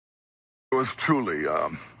yours truly.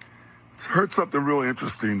 Heard something real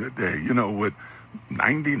interesting today. You know, with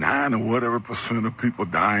 99 or whatever percent of people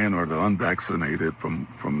dying or the unvaccinated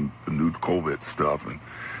from the new COVID stuff, and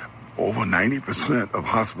over 90% of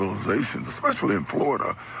hospitalizations, especially in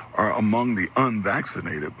Florida, are among the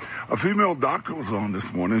unvaccinated. A female doctor was on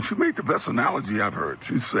this morning, and she made the best analogy I've heard.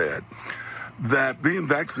 She said that being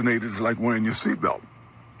vaccinated is like wearing your seatbelt,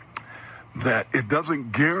 that it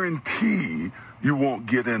doesn't guarantee you won't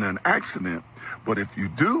get in an accident, but if you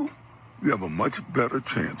do, you have a much better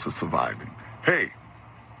chance of surviving. Hey,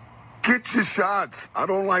 get your shots. I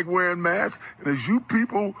don't like wearing masks. And it's you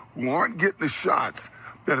people who aren't getting the shots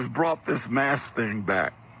that has brought this mask thing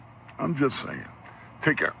back. I'm just saying.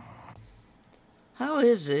 Take care. How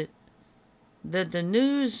is it that the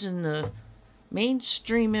news and the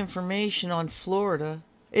mainstream information on Florida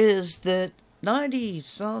is that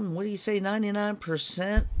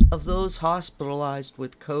 99% of those hospitalized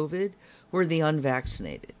with COVID were the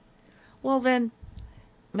unvaccinated? Well then,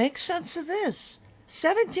 make sense of this.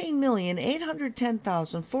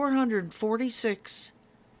 17,810,446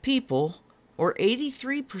 people, or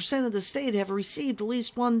 83% of the state, have received at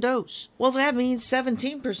least one dose. Well, that means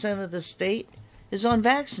 17% of the state is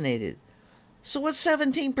unvaccinated. So what's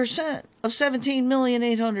 17% of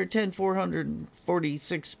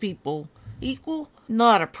 17,810,446 people equal?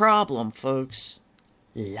 Not a problem, folks.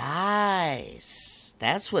 Lies.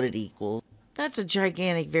 That's what it equals. That's a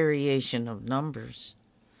gigantic variation of numbers.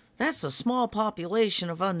 That's a small population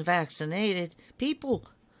of unvaccinated people.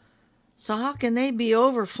 So how can they be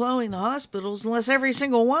overflowing the hospitals unless every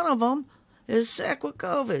single one of them is sick with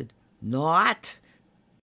COVID? Not.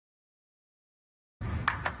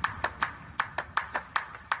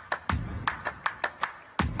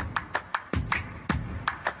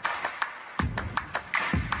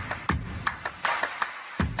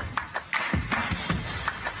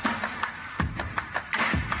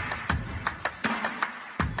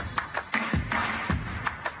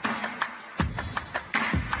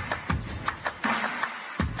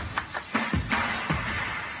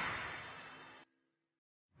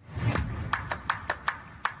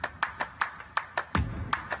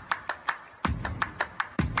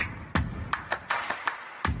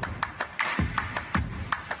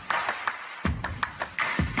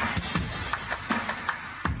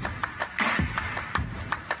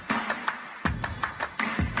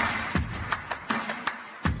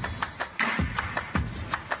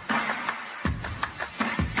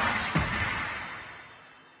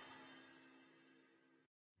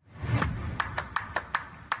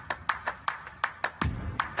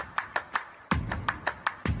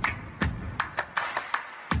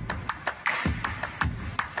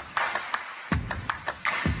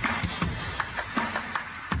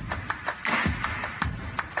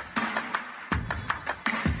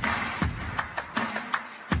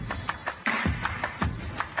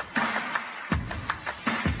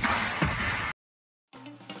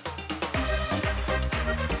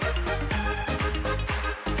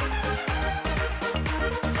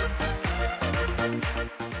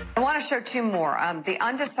 I want to show two more. The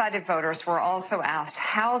undecided voters were also asked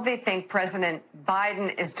how they think President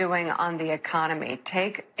Biden is doing on the economy.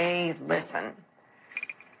 Take a listen.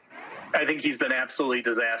 I think he's been absolutely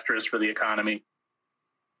disastrous for the economy.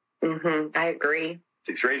 I agree.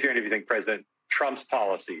 Raise your hand if you think President Trump's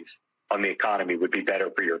policies on the economy would be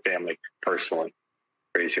better for your family personally.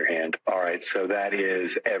 Raise your hand. All right, so that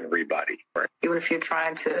is everybody. Even if you're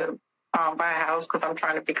trying to buy a house, because I'm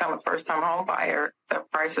trying to become a first-time home buyer, the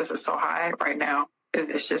prices are so high right now.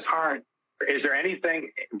 It's just hard. Is there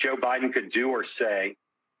anything Joe Biden could do or say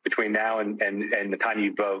between now and the time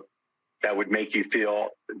you vote that would make you feel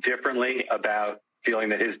differently about feeling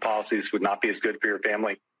that his policies would not be as good for your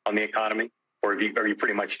family on the economy? Or are you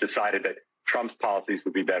pretty much decided that Trump's policies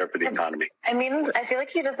would be better for the economy? I mean, I feel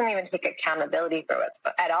like he doesn't even take accountability for what's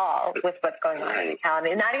going on in the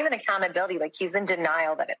economy. Not even accountability, like he's in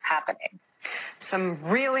denial that it's happening. Some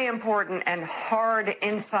really important and hard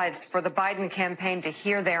insights for the Biden campaign to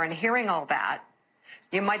hear there. And hearing all that,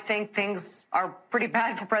 you might think things are pretty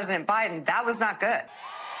bad for President Biden. That was not good.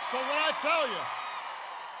 So when I tell you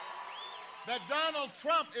that Donald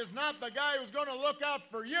Trump is not the guy who's going to look out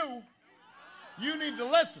for you, you need to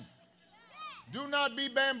listen. Do not be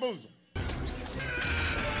bamboozled.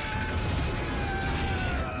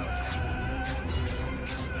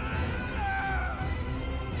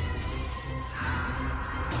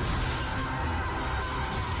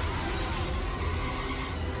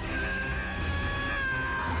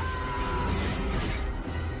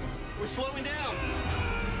 We're slowing down.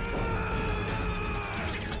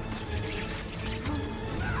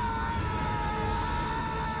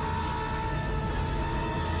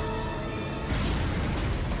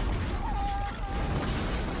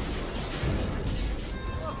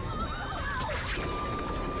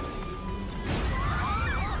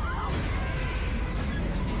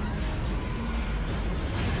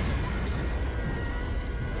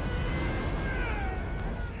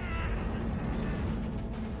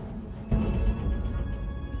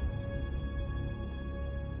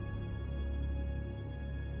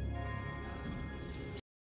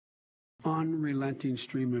 Unrelenting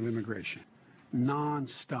stream of immigration.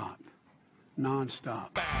 Non-stop.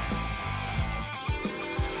 Non-stop.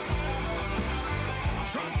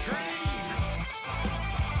 Trump train!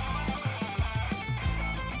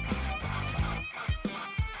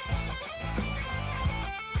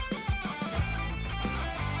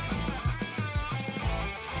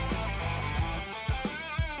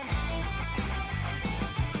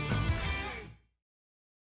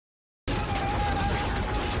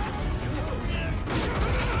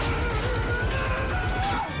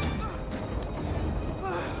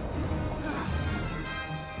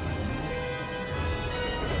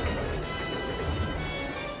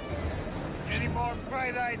 Any more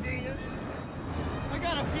bright ideas? I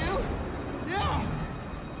got a few. Yeah.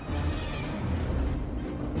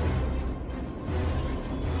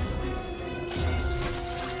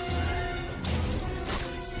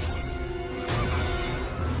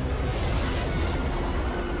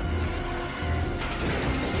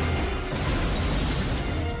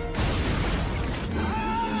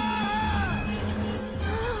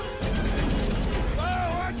 Whoa,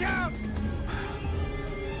 watch out!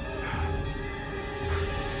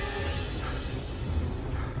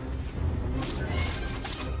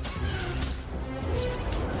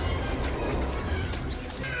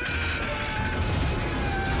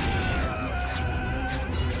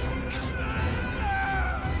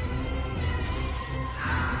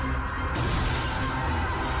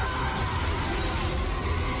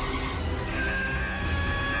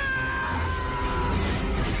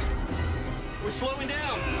 We're slowing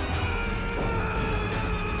down.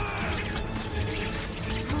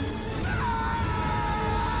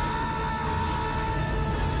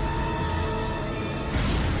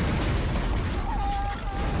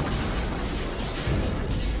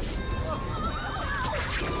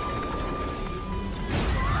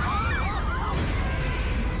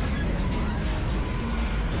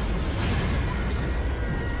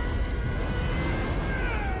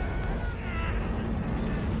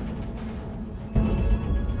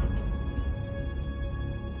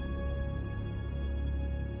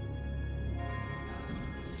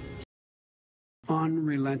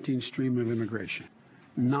 Unrelenting stream of immigration.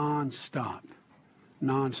 Non-stop.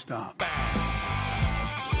 Non-stop.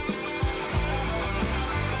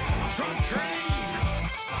 Trump train!